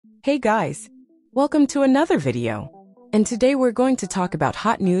Hey guys! Welcome to another video. And today we're going to talk about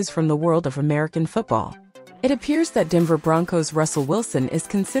hot news from the world of American football. It appears that Denver Broncos Russell Wilson is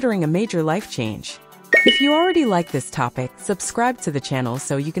considering a major life change. If you already like this topic, subscribe to the channel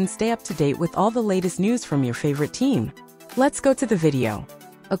so you can stay up to date with all the latest news from your favorite team. Let's go to the video.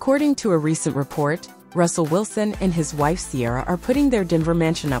 According to a recent report, Russell Wilson and his wife Ciara are putting their Denver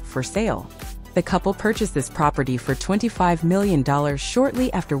mansion up for sale. The couple purchased this property for $25 million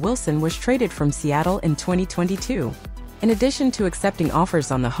shortly after Wilson was traded from Seattle in 2022. In addition to accepting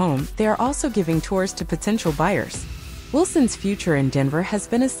offers on the home, they are also giving tours to potential buyers. Wilson's future in Denver has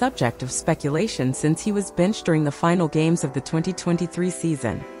been a subject of speculation since he was benched during the final games of the 2023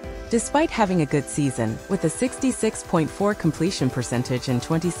 season. Despite having a good season, with a 66.4% completion percentage and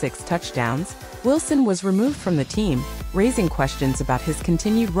 26 touchdowns, Wilson was removed from the team, raising questions about his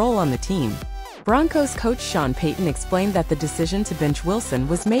continued role on the team. Broncos coach Sean Payton explained that the decision to bench Wilson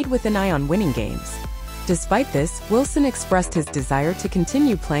was made with an eye on winning games. Despite this, Wilson expressed his desire to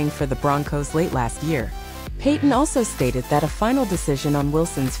continue playing for the Broncos late last year. Payton also stated that a final decision on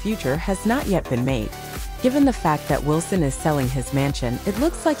Wilson's future has not yet been made. Given the fact that Wilson is selling his mansion, it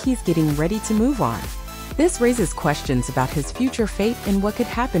looks like he's getting ready to move on. This raises questions about his future fate and what could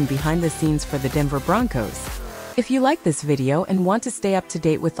happen behind the scenes for the Denver Broncos. If you like this video and want to stay up to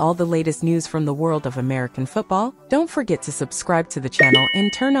date with all the latest news from the world of American football, don't forget to subscribe to the channel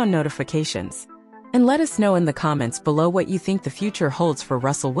and turn on notifications. And let us know in the comments below what you think the future holds for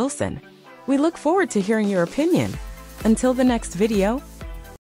Russell Wilson. We look forward to hearing your opinion. Until the next video,